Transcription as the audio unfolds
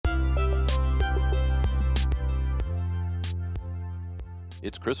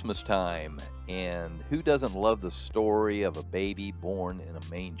It's Christmas time, and who doesn't love the story of a baby born in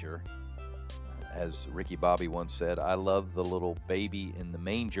a manger? As Ricky Bobby once said, I love the little baby in the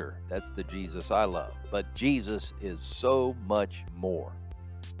manger. That's the Jesus I love. But Jesus is so much more.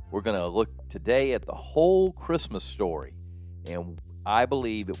 We're going to look today at the whole Christmas story, and I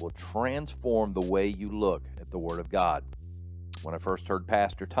believe it will transform the way you look at the Word of God. When I first heard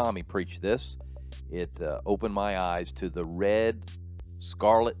Pastor Tommy preach this, it opened my eyes to the red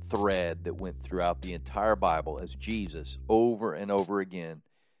scarlet thread that went throughout the entire Bible as Jesus over and over again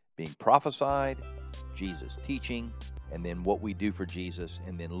being prophesied, Jesus teaching, and then what we do for Jesus,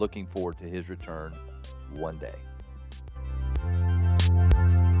 and then looking forward to his return one day.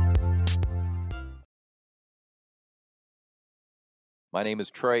 My name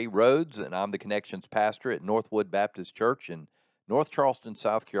is Trey Rhodes, and I'm the Connections Pastor at Northwood Baptist Church in North Charleston,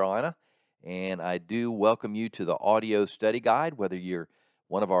 South Carolina. And I do welcome you to the audio study guide, whether you're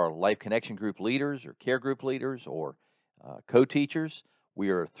one of our Life Connection Group leaders or care group leaders or co-teachers. We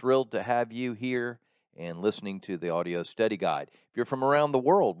are thrilled to have you here and listening to the audio study guide. If you're from around the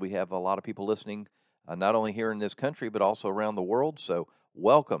world, we have a lot of people listening, not only here in this country, but also around the world. So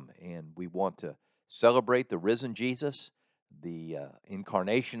welcome, and we want to celebrate the risen Jesus, the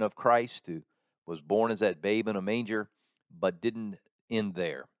incarnation of Christ, who was born as that babe in a manger, but didn't end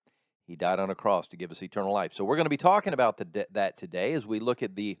there. He died on a cross to give us eternal life. So we're going to be talking about that today as we look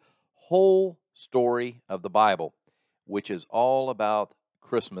at the whole story of the Bible, which is all about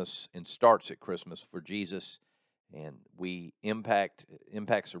Christmas and starts at Christmas for Jesus, and we impacts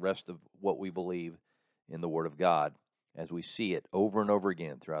the rest of what we believe in the Word of God as we see it over and over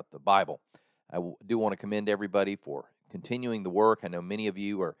again throughout the Bible. I do want to commend everybody for continuing the work. I know many of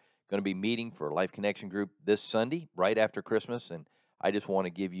you are going to be meeting for Life Connection Group this Sunday, right after Christmas, and I just want to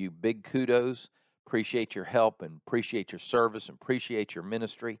give you big kudos. Appreciate your help and appreciate your service and appreciate your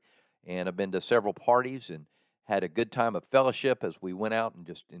ministry. And I've been to several parties and had a good time of fellowship as we went out and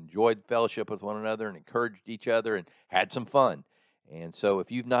just enjoyed fellowship with one another and encouraged each other and had some fun. And so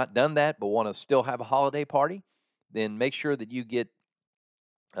if you've not done that but want to still have a holiday party, then make sure that you get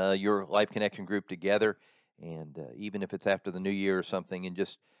your Life Connection Group together, and even if it's after the new year or something, and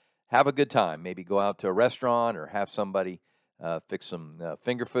just have a good time. Maybe go out to a restaurant or have somebody fix some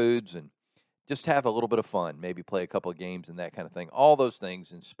finger foods and just have a little bit of fun. Maybe play a couple of games and that kind of thing. All those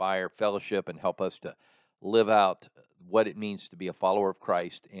things inspire fellowship and help us to live out what it means to be a follower of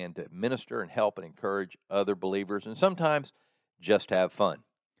Christ and to minister and help and encourage other believers, and sometimes just have fun.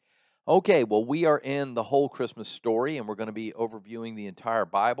 Okay, well, we are in the whole Christmas story, and we're going to be overviewing the entire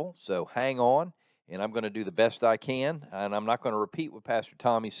Bible. So hang on, and I'm going to do the best I can. And I'm not going to repeat what Pastor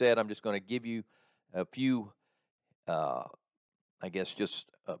Tommy said. I'm just going to give you a few, I guess, just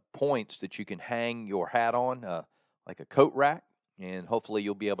points that you can hang your hat on, like a coat rack. And hopefully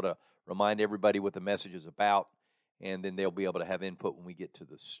you'll be able to remind everybody what the message is about. And then they'll be able to have input when we get to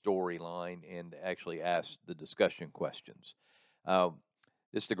the storyline and actually ask the discussion questions.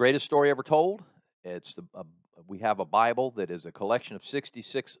 This is the greatest story ever told. We have a Bible that is a collection of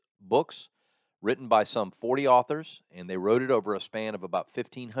 66 books written by some 40 authors, and they wrote it over a span of about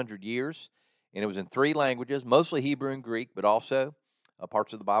 1,500 years. And it was in 3 languages, mostly Hebrew and Greek, but also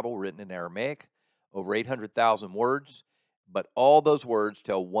parts of the Bible written in Aramaic, over 800,000 words. But all those words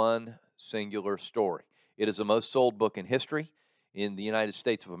tell one singular story. It is the most sold book in history. In the United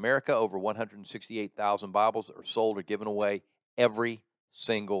States of America, over 168,000 Bibles are sold or given away every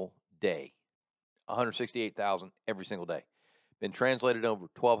single day. 168,000 every single day. Been translated over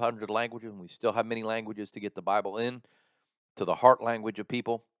 1,200 languages, and we still have many languages to get the Bible in to the heart language of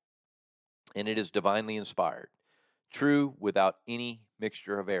people. And it is divinely inspired, true without any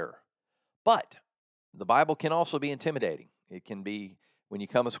mixture of error. But the Bible can also be intimidating. It can be when you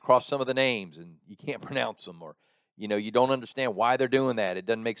come across some of the names and you can't pronounce them, or you don't understand why they're doing that. It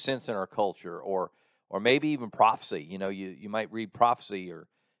doesn't make sense in our culture, or maybe even prophecy. You might read prophecy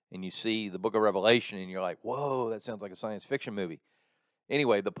and you see the book of Revelation and you're like, whoa, that sounds like a science fiction movie.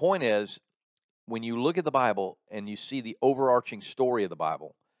 Anyway, the point is, when you look at the Bible and you see the overarching story of the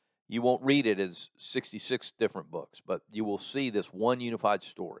Bible, you won't read it as 66 different books, but you will see this one unified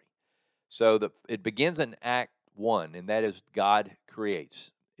story. So it begins in Act 1, and that is God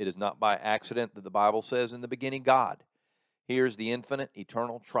creates. It is not by accident that the Bible says, in the beginning, God. Here's the infinite,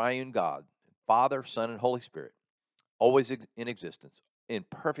 eternal, triune God, Father, Son, and Holy Spirit, always in existence, in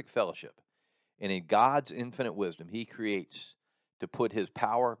perfect fellowship. And in God's infinite wisdom, he creates to put his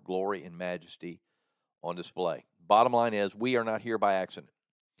power, glory, and majesty on display. Bottom line is, we are not here by accident.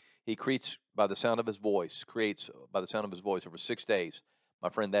 He creates by the sound of his voice, over 6 days. My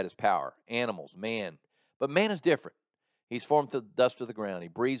friend, that is power. Animals, man. But man is different. He's formed the dust of the ground. He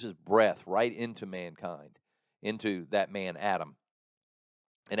breathes his breath right into mankind, into that man, Adam.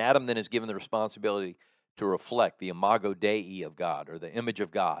 And Adam then is given the responsibility to reflect the imago Dei of God, or the image of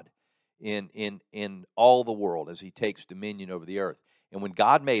God, in all the world as he takes dominion over the earth. And when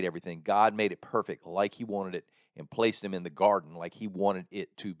God made everything, God made it perfect like he wanted it and placed him in the garden like he wanted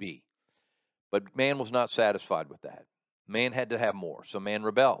it to be. But man was not satisfied with that. Man had to have more. So man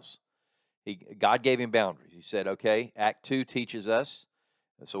rebels. God gave him boundaries. He said, okay, Act 2 teaches us.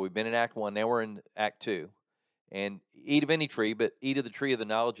 So we've been in Act 1, now we're in Act 2. And eat of any tree, but eat of the tree of the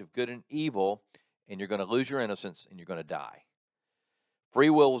knowledge of good and evil, and you're going to lose your innocence and you're going to die.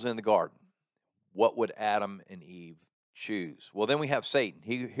 Free will was in the garden. What would Adam and Eve choose? Well, then we have Satan.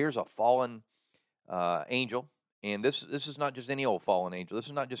 Here's a fallen angel. And this is not just any old fallen angel. This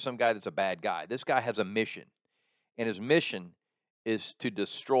is not just some guy that's a bad guy. This guy has a mission. And his mission is to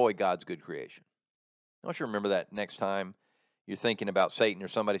destroy God's good creation. I want you to remember that next time you're thinking about Satan, or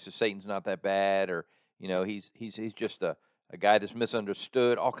somebody says Satan's not that bad, or he's just a guy that's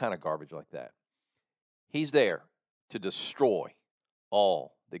misunderstood, all kind of garbage like that. He's there to destroy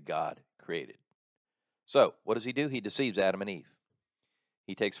all that God created. So what does he do? He deceives Adam and Eve.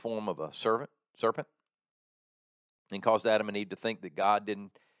 He takes form of a serpent, and caused Adam and Eve to think that God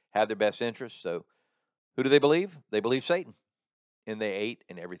didn't have their best interests. So who do they believe? They believe Satan. And they ate,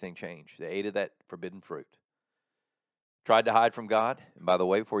 and everything changed. They ate of that forbidden fruit. Tried to hide from God. And by the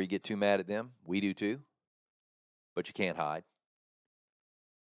way, before you get too mad at them, we do too. But you can't hide.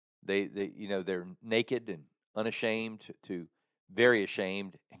 They're naked and unashamed to very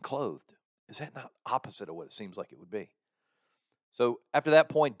ashamed and clothed. Is that not opposite of what it seems like it would be? So after that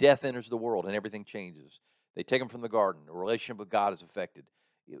point, death enters the world and everything changes. They take them from the garden. The relationship with God is affected.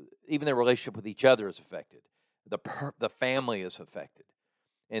 Even their relationship with each other is affected. The family is affected.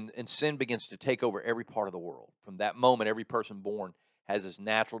 And sin begins to take over every part of the world. From that moment, every person born has this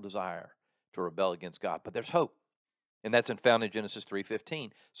natural desire to rebel against God. But there's hope. And that's found in Genesis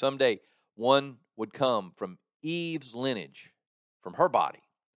 3:15. Someday, one would come from Eve's lineage, from her body,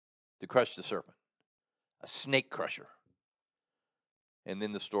 to crush the serpent, a snake crusher. And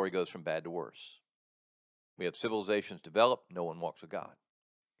then the story goes from bad to worse. We have civilizations develop, no one walks with God.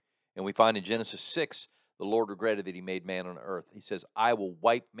 And we find in Genesis 6, the Lord regretted that he made man on earth. He says, I will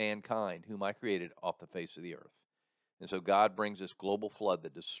wipe mankind, whom I created, off the face of the earth. And so God brings this global flood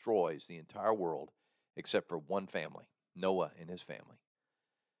that destroys the entire world except for one family, Noah and his family.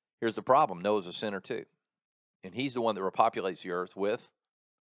 Here's the problem. Noah's a sinner too. And he's the one that repopulates the earth with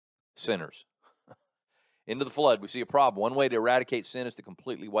sinners. Into the flood, we see a problem. One way to eradicate sin is to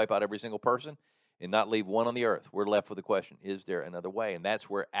completely wipe out every single person and not leave one on the earth. We're left with the question, is there another way? And that's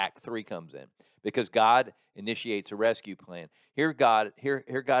where Act 3 comes in, because God initiates a rescue plan. Here God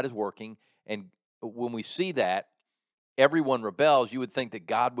is working, and when we see that everyone rebels, you would think that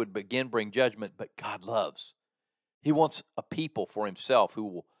God would begin bring judgment, but God loves. He wants a people for himself who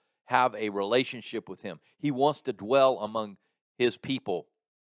will have a relationship with him. He wants to dwell among his people.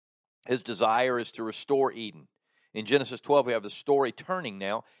 His desire is to restore Eden. In Genesis 12, we have the story turning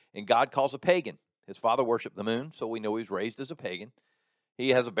now, and God calls a pagan. His father worshiped the moon, so we know he was raised as a pagan. He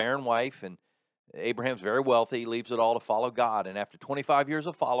has a barren wife, and Abraham's very wealthy. He leaves it all to follow God. And after 25 years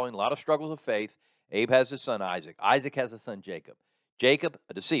of following, a lot of struggles of faith, Abe has his son Isaac. Isaac has his son Jacob. Jacob,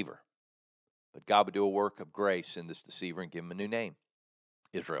 a deceiver. But God would do a work of grace in this deceiver and give him a new name,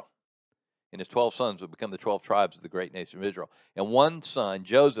 Israel. And his 12 sons would become the 12 tribes of the great nation of Israel. And one son,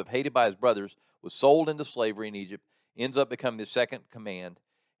 Joseph, hated by his brothers, was sold into slavery in Egypt, ends up becoming the second command.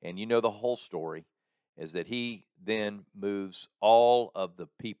 And you know the whole story, is that he then moves all of the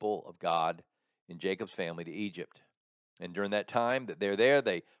people of God in Jacob's family to Egypt. And during that time that they're there,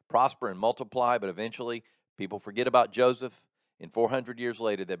 they prosper and multiply, but eventually people forget about Joseph. And 400 years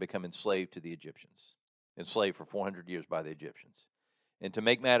later, they become enslaved to the Egyptians, enslaved for 400 years by the Egyptians. And to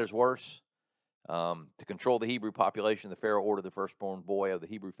make matters worse, to control the Hebrew population, the Pharaoh ordered the firstborn boy of the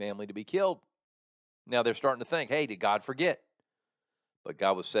Hebrew family to be killed. Now they're starting to think, hey, did God forget? But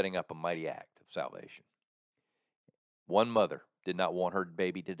God was setting up a mighty act of salvation. One mother did not want her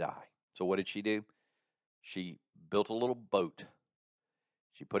baby to die. So what did she do? She built a little boat.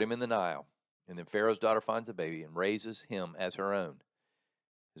 She put him in the Nile. And then Pharaoh's daughter finds the baby and raises him as her own.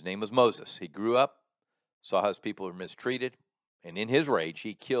 His name was Moses. He grew up, saw how his people were mistreated, and in his rage,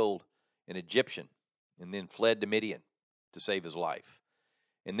 he killed an Egyptian and then fled to Midian to save his life.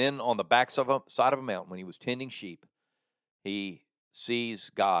 And then on the backside of a mountain, when he was tending sheep, he sees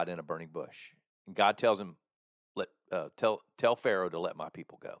God in a burning bush. And God tells him, tell Pharaoh to let my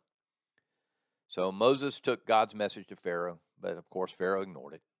people go. So Moses took God's message to Pharaoh, but of course Pharaoh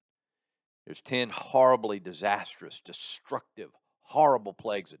ignored it. There's 10 horribly disastrous, destructive, horrible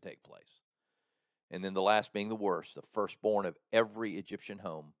plagues that take place. And then the last being the worst, the firstborn of every Egyptian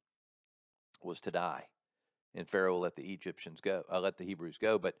home was to die. And Pharaoh let the let the Hebrews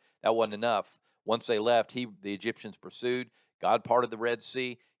go. But that wasn't enough. Once they left, the Egyptians pursued. God parted the Red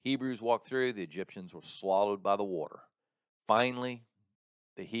Sea. Hebrews walked through. The Egyptians were swallowed by the water. Finally,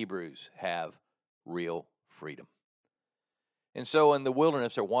 the Hebrews have real freedom. And so in the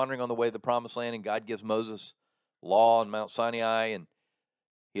wilderness, they're wandering on the way to the promised land, and God gives Moses law on Mount Sinai, and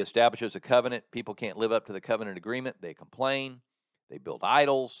he establishes a covenant. People can't live up to the covenant agreement. They complain. They build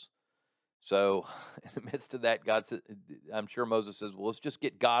idols. So in the midst of that, I'm sure Moses says, well, let's just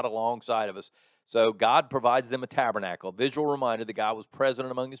get God alongside of us. So God provides them a tabernacle, a visual reminder that God was present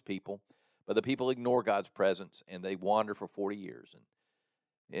among his people, but the people ignore God's presence, and they wander for 40 years.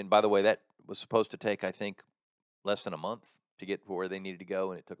 And by the way, that was supposed to take, I think, less than a month to get to where they needed to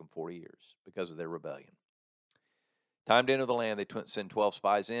go, and it took them 40 years because of their rebellion. Time to enter the land. They send 12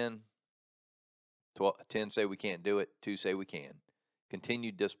 spies in. 10 say we can't do it. 2 say we can.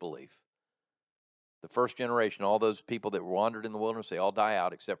 Continued disbelief. The first generation, all those people that wandered in the wilderness, they all die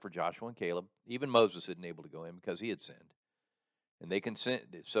out except for Joshua and Caleb. Even Moses isn't able to go in because he had sinned. And they consent.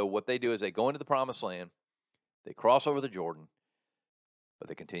 So what they do is they go into the promised land. They cross over the Jordan, but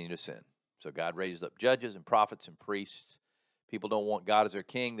they continue to sin. So God raises up judges and prophets and priests. People don't want God as their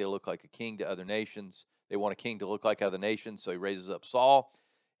king. They look like a king to other nations. They want a king to look like other nations. So he raises up Saul.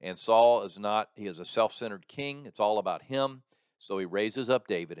 And Saul he is a self-centered king. It's all about him. So he raises up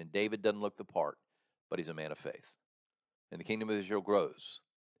David, and David doesn't look the part, but he's a man of faith. And the kingdom of Israel grows.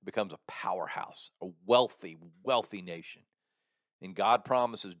 It becomes a powerhouse, a wealthy, wealthy nation. And God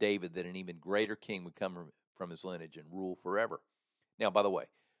promises David that an even greater king would come from his lineage and rule forever. Now, by the way,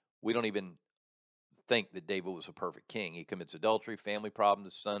 we don't even think that David was a perfect king. He commits adultery, family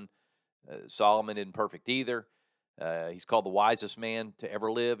problems. His son Solomon isn't perfect either. He's called the wisest man to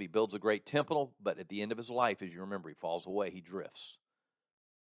ever live. He builds a great temple, but at the end of his life, as you remember, he falls away. He drifts.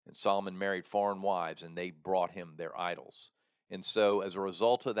 And Solomon married foreign wives, and they brought him their idols. And so as a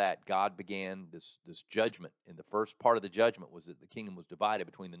result of that, God began this judgment. And the first part of the judgment was that the kingdom was divided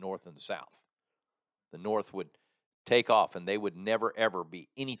between the north and the south. The north would take off, and they would never, ever be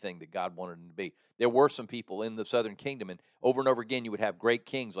anything that God wanted them to be. There were some people in the southern kingdom, and over again, you would have great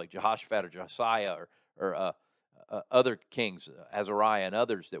kings like Jehoshaphat or Josiah or other kings, Azariah and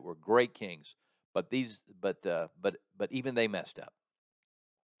others that were great kings. But even they messed up.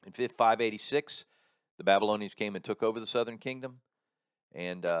 In 586, the Babylonians came and took over the southern kingdom,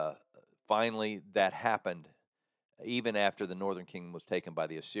 and finally that happened even after the northern kingdom was taken by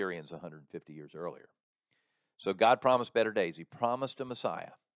the Assyrians 150 years earlier. So God promised better days. He promised a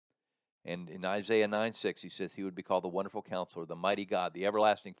Messiah. And in Isaiah 9:6, he says he would be called the Wonderful Counselor, the Mighty God, the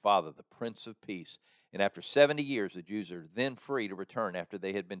Everlasting Father, the Prince of Peace. And after 70 years, the Jews are then free to return after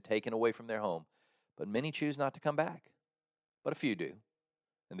they had been taken away from their home. But many choose not to come back. But a few do.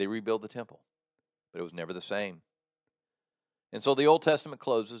 And they rebuild the temple. But it was never the same. And so the Old Testament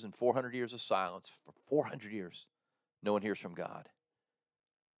closes in 400 years of silence. For 400 years, no one hears from God.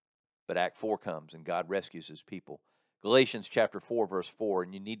 But Act 4 comes, and God rescues his people. Galatians chapter 4, verse 4,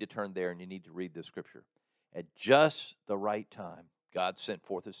 and you need to turn there and you need to read this scripture. At just the right time, God sent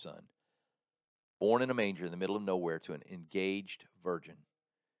forth his son, born in a manger in the middle of nowhere to an engaged virgin.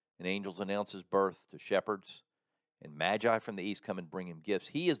 And angels announce his birth to shepherds, and magi from the east come and bring him gifts.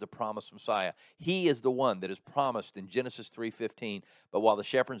 He is the promised Messiah. He is the one that is promised in Genesis 3:15. But while the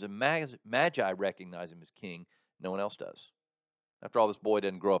shepherds and magi recognize him as king, no one else does. After all, this boy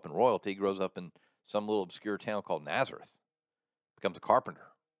doesn't grow up in royalty. He grows up in some little obscure town called Nazareth. Becomes a carpenter.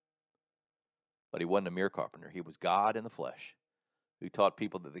 But he wasn't a mere carpenter. He was God in the flesh, who taught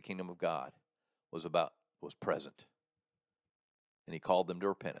people that the kingdom of God was present. And he called them to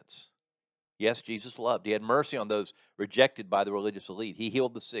repentance. Yes, Jesus loved. He had mercy on those rejected by the religious elite. He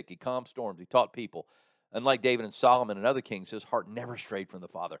healed the sick. He calmed storms. He taught people. Unlike David and Solomon and other kings, his heart never strayed from the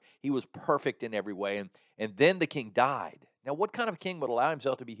Father. He was perfect in every way. And then the king died. Now, what kind of king would allow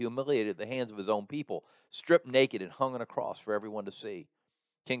himself to be humiliated at the hands of his own people, stripped naked and hung on a cross for everyone to see?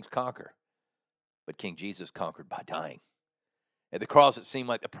 Kings conquer. But King Jesus conquered by dying. At the cross, it seemed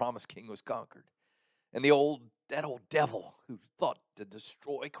like the promised king was conquered. And that old devil who thought to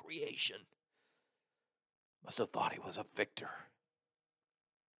destroy creation must have thought he was a victor.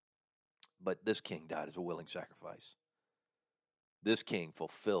 But this king died as a willing sacrifice. This king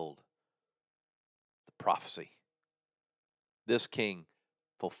fulfilled the prophecy. This king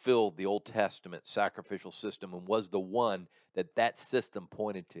fulfilled the Old Testament sacrificial system and was the one that system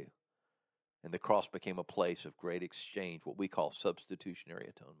pointed to. And the cross became a place of great exchange, what we call substitutionary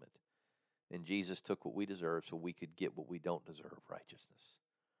atonement. And Jesus took what we deserve so we could get what we don't deserve, righteousness.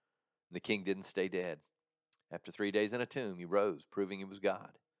 The king didn't stay dead. After 3 days in a tomb, he rose, proving he was God.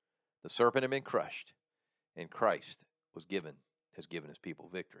 The serpent had been crushed, and Christ has given his people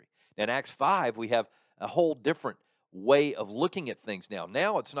victory. Now, in Acts 5, we have a whole different way of looking at things now.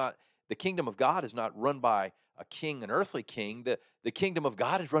 Now it's not, the kingdom of God is not run by a king, an earthly king. The kingdom of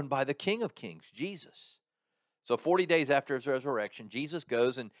God is run by the King of Kings, Jesus. So 40 days after his resurrection, Jesus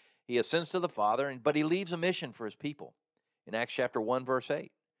goes and he ascends to the Father, but he leaves a mission for his people. In Acts chapter 1, verse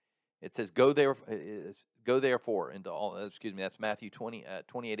 8, it says, go therefore into all, that's Matthew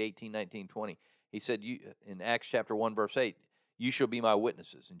 28, 18, 19, 20. He said, in Acts chapter 1, verse 8, you shall be my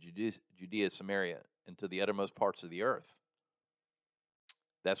witnesses in Judea, Samaria, and to the uttermost parts of the earth.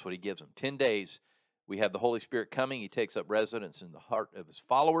 That's what he gives them. 10 days, we have the Holy Spirit coming. He takes up residence in the heart of his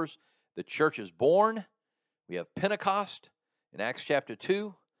followers. The church is born. We have Pentecost in Acts chapter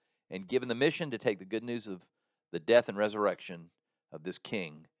 2, and given the mission to take the good news of the death and resurrection of this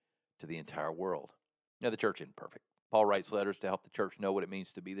king to the entire world. Now, the church isn't perfect. Paul writes letters to help the church know what it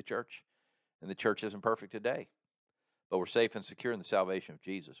means to be the church, and the church isn't perfect today. But we're safe and secure in the salvation of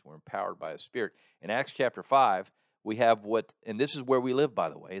Jesus. We're empowered by his Spirit. In Acts chapter 5, we have and this is where we live, by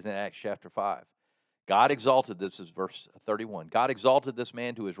the way, is in Acts chapter 5. God exalted, this is verse 31, God exalted this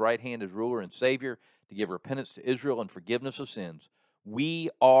man to his right hand as ruler and Savior to give repentance to Israel and forgiveness of sins. We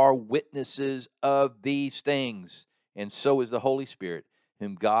are witnesses of these things, and so is the Holy Spirit,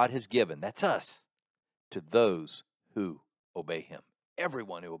 whom God has given, that's us, to those who obey him.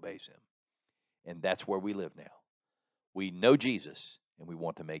 Everyone who obeys him. And that's where we live now. We know Jesus, and we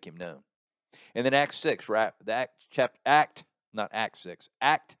want to make him known. And then Act 6 wraps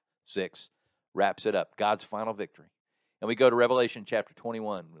it up, God's final victory. And we go to Revelation chapter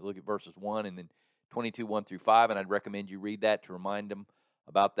 21. We look at verses 1 and then 22, 1 through 5, and I'd recommend you read that to remind them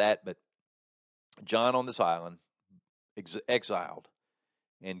about that. But John on this island, exiled,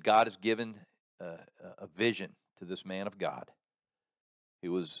 and God has given a vision to this man of God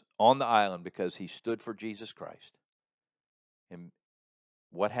who was on the island because he stood for Jesus Christ. And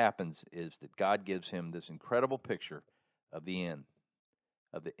what happens is that God gives him this incredible picture of the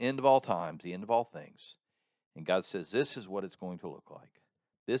end of all times, the end of all things. And God says, this is what it's going to look like.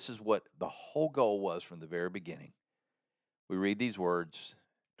 This is what the whole goal was from the very beginning. We read these words,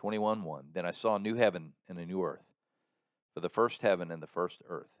 21:1. Then I saw a new heaven and a new earth. For the first heaven and the first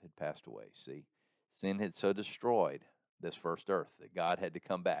earth had passed away. See, sin had so destroyed this first earth that God had to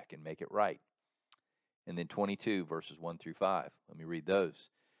come back and make it right. And then 22, verses 1 through 5. Let me read those.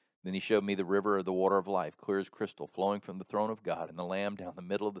 Then he showed me the river of the water of life, clear as crystal, flowing from the throne of God and the Lamb down the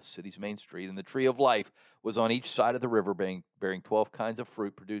middle of the city's main street. And the tree of life was on each side of the river, bearing 12 kinds of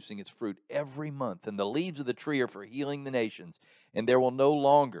fruit, producing its fruit every month. And the leaves of the tree are for healing the nations. And there will no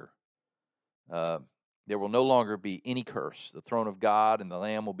longer be any curse. The throne of God and the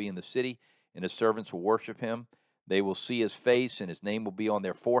Lamb will be in the city, and his servants will worship him. They will see his face, and his name will be on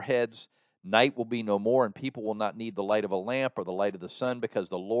their foreheads. Night will be no more, and people will not need the light of a lamp or the light of the sun, because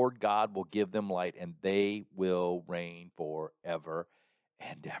the Lord God will give them light, and they will reign forever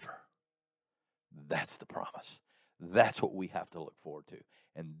and ever. That's the promise. That's what we have to look forward to,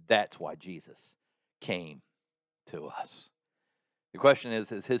 and that's why Jesus came to us. The question is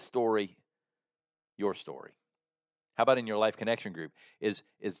his story your story? How about in your Life Connection group? Is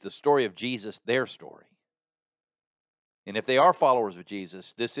the story of Jesus their story? And if they are followers of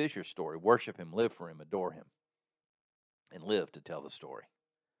Jesus, this is your story. Worship him, live for him, adore him, and live to tell the story.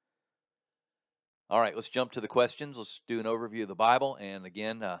 All right, let's jump to the questions. Let's do an overview of the Bible. And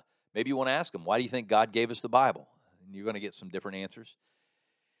again, maybe you want to ask them, why do you think God gave us the Bible? And you're going to get some different answers.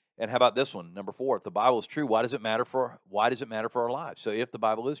 And how about this one? Number 4, if the Bible is true, why does it matter for our lives? So if the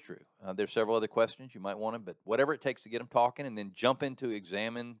Bible is true, there's several other questions you might want to, but whatever it takes to get them talking, and then jump into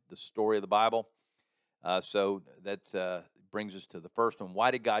examine the story of the Bible. So that brings us to the first one. Why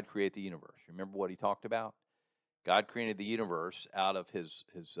did God create the universe? Remember what he talked about? God created the universe out of his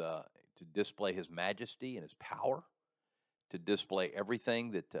to display his majesty and his power, to display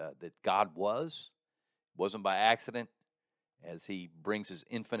everything that God was. It wasn't by accident, as he brings his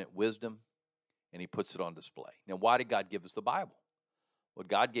infinite wisdom and he puts it on display. Now, why did God give us the Bible? Well,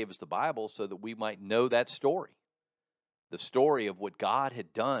 God gave us the Bible so that we might know that story. The story of what God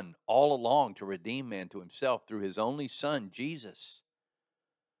had done all along to redeem man to himself through his only Son, Jesus.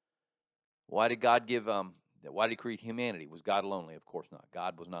 Why did God why did he create humanity? Was God lonely? Of course not.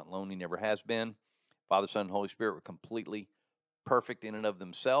 God was not lonely, never has been. Father, Son, and Holy Spirit were completely perfect in and of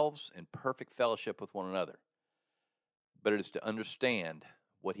themselves and perfect fellowship with one another. But it is to understand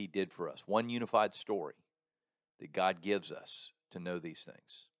what he did for us. One unified story that God gives us to know these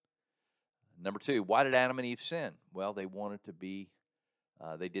things. Number two, why did Adam and Eve sin? Well, they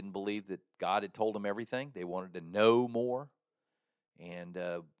didn't believe that God had told them everything. They wanted to know more, and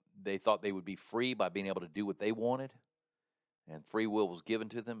they thought they would be free by being able to do what they wanted, and free will was given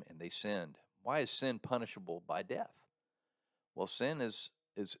to them, and they sinned. Why is sin punishable by death? Well, sin is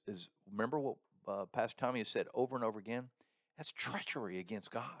remember what Pastor Tommy has said over and over again? That's treachery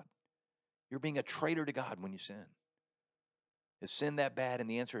against God. You're being a traitor to God when you sin. Is sin that bad? And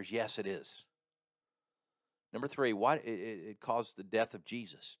the answer is yes, it is. Number three, why it caused the death of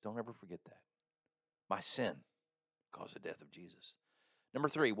Jesus. Don't ever forget that. My sin caused the death of Jesus. Number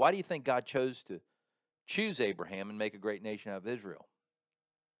three, why do you think God chose to choose Abraham and make a great nation out of Israel?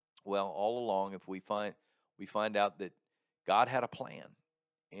 Well, all along, if we find out that God had a plan,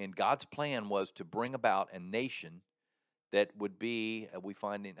 and God's plan was to bring about a nation that would be, we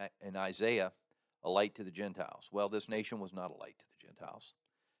find in Isaiah, a light to the Gentiles. Well, this nation was not a light to the Gentiles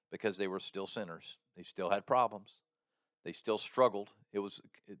because they were still sinners. They still had problems. They still struggled. It was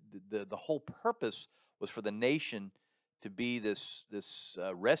the whole purpose was for the nation to be this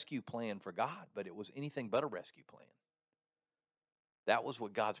rescue plan for God, but it was anything but a rescue plan. That was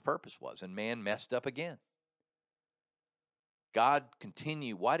what God's purpose was, and man messed up again. God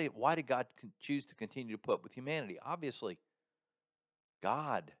continued. Why did God choose to continue to put up with humanity? Obviously,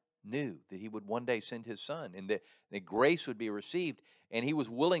 God knew that He would one day send His Son, and that grace would be received, and He was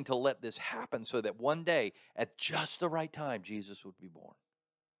willing to let this happen so that one day, at just the right time, Jesus would be born.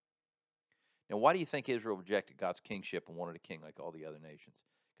 Now, why do you think Israel rejected God's kingship and wanted a king like all the other nations?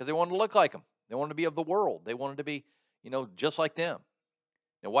 Because they wanted to look like Him. They wanted to be of the world. They wanted to be, just like them.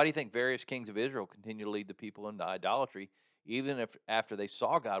 Now, why do you think various kings of Israel continue to lead the people into idolatry, even if after they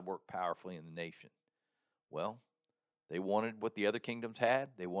saw God work powerfully in the nation? Well, they wanted what the other kingdoms had.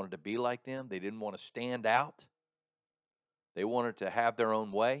 They wanted to be like them. They didn't want to stand out. They wanted to have their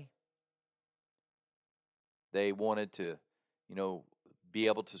own way. They wanted to, be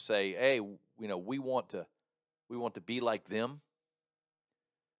able to say, "Hey, we want to be like them.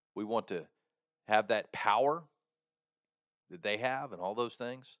 We want to have that power that they have, and all those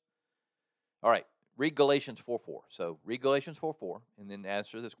things." All right, read Galatians 4:4. So read Galatians 4:4, and then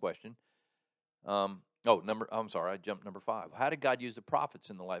answer this question. I'm sorry, I jumped number 5. How did God use the prophets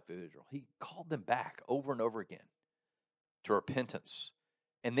in the life of Israel? He called them back over and over again to repentance.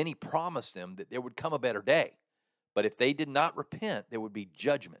 And then He promised them that there would come a better day. But if they did not repent, there would be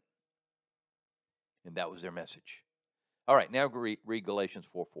judgment. And that was their message. All right, now read Galatians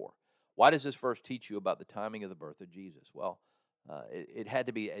 4:4. Why does this verse teach you about the timing of the birth of Jesus? Well, it had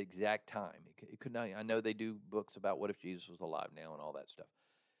to be an exact time. It could not. I know they do books about what if Jesus was alive now and all that stuff.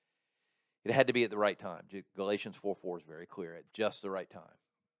 It had to be at the right time. Galatians 4:4 is very clear. At just the right time.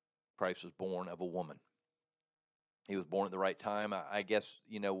 Christ was born of a woman. He was born at the right time. I guess,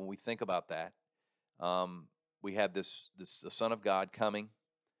 when we think about that, we have the Son of God coming,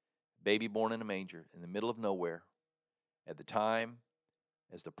 baby born in a manger in the middle of nowhere at the time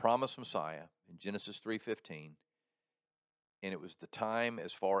as the promised Messiah in Genesis 3:15. And it was the time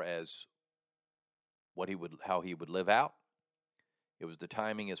as far as how he would live out. It was the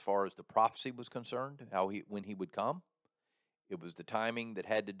timing as far as the prophecy was concerned, when he would come. It was the timing that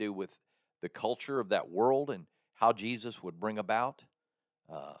had to do with the culture of that world and how Jesus would bring about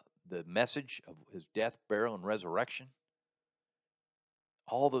the message of His death, burial, and resurrection.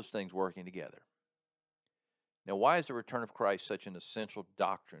 All those things working together. Now, why is the return of Christ such an essential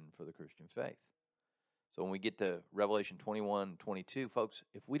doctrine for the Christian faith? So when we get to Revelation 21:22, folks,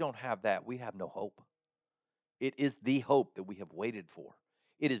 if we don't have that, we have no hope. It is the hope that we have waited for.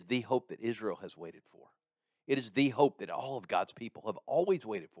 It is the hope that Israel has waited for. It is the hope that all of God's people have always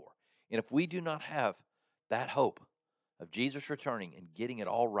waited for. And if we do not have that hope of Jesus returning and getting it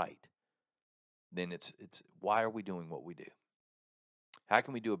all right, then it's why are we doing what we do? How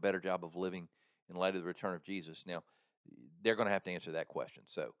can we do a better job of living in light of the return of Jesus? Now, they're going to have to answer that question.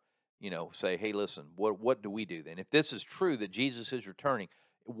 So, say, hey, listen, what do we do then? If this is true that Jesus is returning,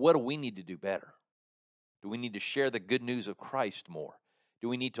 what do we need to do better? Do we need to share the good news of Christ more? Do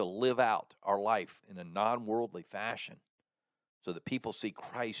we need to live out our life in a non-worldly fashion so that people see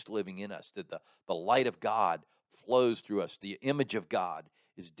Christ living in us, that the light of God flows through us, the image of God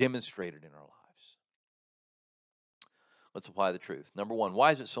is demonstrated in our lives? Let's apply the truth. Number one,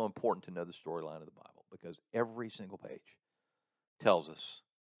 why is it so important to know the storyline of the Bible? Because every single page tells us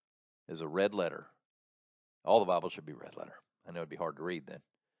as a red letter. All the Bible should be red letter. I know it'd be hard to read then.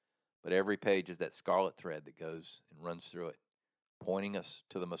 But every page is that scarlet thread that goes and runs through it, pointing us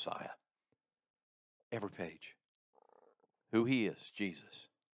to the Messiah. Every page. Who He is, Jesus.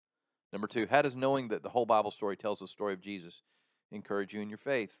 Number two, how does knowing that the whole Bible story tells the story of Jesus encourage you in your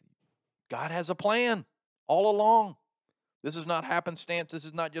faith? God has a plan all along. This is not happenstance. This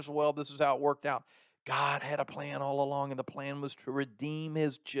is not just, well, this is how it worked out. God had a plan all along, and the plan was to redeem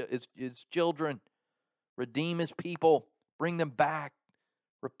his children, redeem his people, bring them back,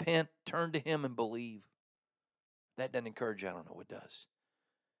 repent, turn to him, and believe. If that doesn't encourage you, I don't know what does.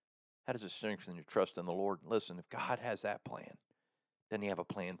 How does it strengthen your trust in the Lord? Listen, if God has that plan, doesn't he have a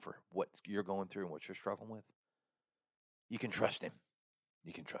plan for what you're going through and what you're struggling with? You can trust him.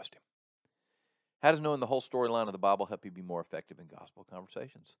 You can trust him. How does knowing the whole storyline of the Bible help you be more effective in gospel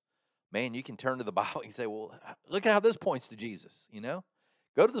conversations? Man, you can turn to the Bible and say, well, look at how this points to Jesus, you know?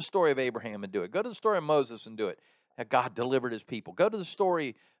 Go to the story of Abraham and do it. Go to the story of Moses and do it. How God delivered his people. Go to the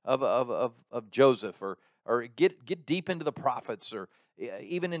story of Joseph, or get deep into the prophets, or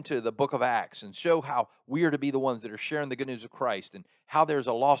even into the book of Acts, and show how we are to be the ones that are sharing the good news of Christ, and how there's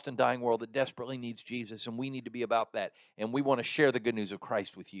a lost and dying world that desperately needs Jesus, and we need to be about that. And we want to share the good news of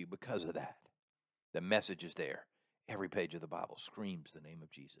Christ with you because of that. The message is there. Every page of the Bible screams the name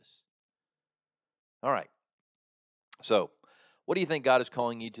of Jesus. All right. So, what do you think God is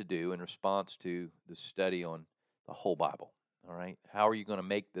calling you to do in response to the study on the whole Bible? All right. How are you going to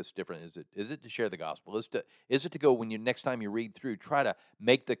make this different? Is it to share the gospel? Is it to go, when you next time you read through, try to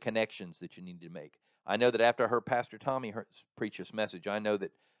make the connections that you need to make? I know that after I heard Pastor Tommy preach this message, I know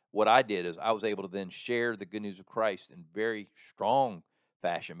that what I did is I was able to then share the good news of Christ in very strong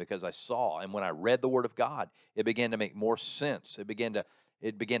fashion, because I saw, and when I read the Word of God, it began to make more sense. It began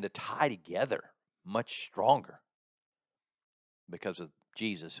to tie together much stronger because of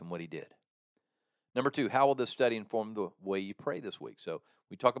Jesus and what he did. Number two, how will this study inform the way you pray this week? So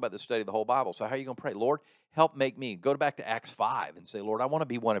we talk about the study of the whole Bible. So how are you going to pray? Lord, help make me. Go back to Acts 5 and say, Lord, I want to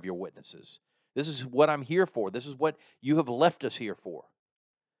be one of your witnesses. This is what I'm here for. This is what you have left us here for.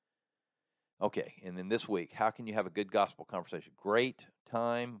 Okay, and then this week, how can you have a good gospel conversation? Great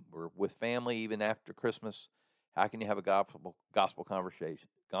time. We're with family even after Christmas. How can you have a gospel conversation?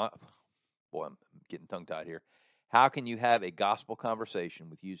 Boy, I'm getting tongue-tied here. How can you have a gospel conversation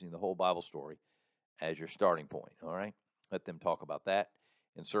with using the whole Bible story as your starting point? All right, let them talk about that,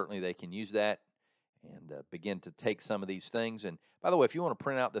 and certainly they can use that and begin to take some of these things. And by the way, if you want to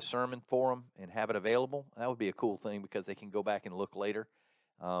print out the sermon for them and have it available, that would be a cool thing, because they can go back and look later.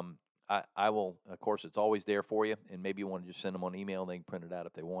 I will, of course, it's always there for you, and maybe you want to just send them on email, and they can print it out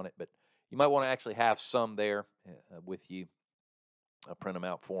if they want it. But you might want to actually have some there with you. Print them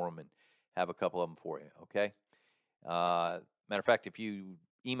out for them and have a couple of them for you, okay? Matter of fact, if you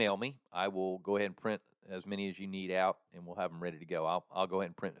email me, I will go ahead and print as many as you need out, and we'll have them ready to go. I'll go ahead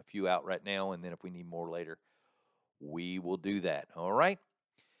and print a few out right now, and then if we need more later, we will do that, all right?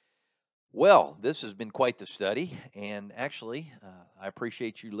 Well, this has been quite the study, and actually, I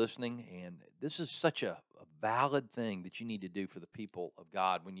appreciate you listening, and this is such a valid thing that you need to do for the people of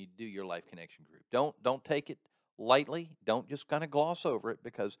God when you do your Life Connection group. Don't take it lightly. Don't just kind of gloss over it,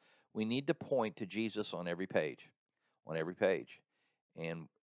 because we need to point to Jesus on every page, and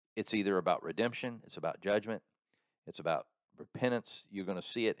it's either about redemption, it's about judgment, it's about repentance. You're going to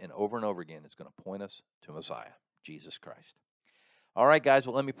see it, and over again, it's going to point us to Messiah, Jesus Christ. All right, guys,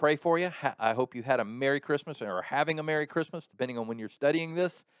 well, let me pray for you. I hope you had a Merry Christmas, or are having a Merry Christmas, depending on when you're studying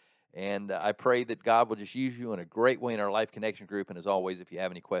this. And I pray that God will just use you in a great way in our Life Connection group. And as always, if you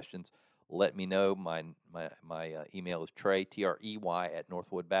have any questions, let me know. My email is Trey, Trey, at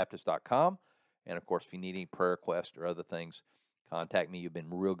northwoodbaptist.com. And, of course, if you need any prayer requests or other things, contact me. You've been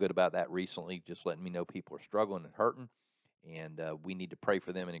real good about that recently, just letting me know people are struggling and hurting. And we need to pray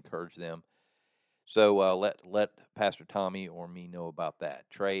for them and encourage them. So let Pastor Tommy or me know about that.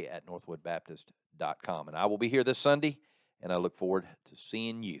 Trey at northwoodbaptist.com. And I will be here this Sunday, and I look forward to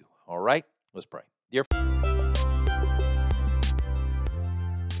seeing you. All right? Let's pray. Dear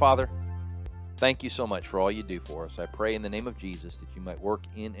Father, thank you so much for all you do for us. I pray in the name of Jesus that you might work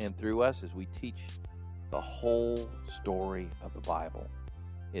in and through us as we teach the whole story of the Bible.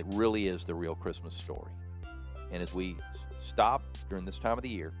 It really is the real Christmas story. And as we stop during this time of the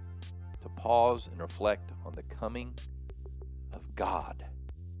year to pause and reflect on the coming of God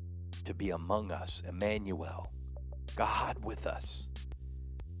to be among us, Emmanuel, God with us,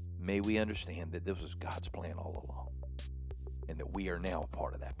 may we understand that this was God's plan all along, and that we are now a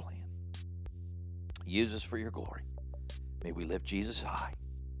part of that plan. Use us for your glory. May we lift Jesus high.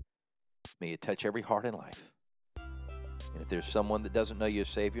 May it touch every heart in life. And if there's someone that doesn't know you as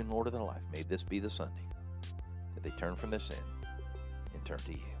Savior and Lord of their life, may this be the Sunday that they turn from their sin and turn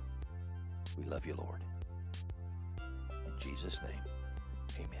to you. We love you, Lord. In Jesus' name,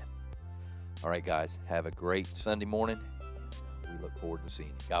 amen. All right, guys, have a great Sunday morning. We look forward to seeing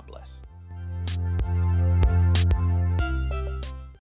you. God bless.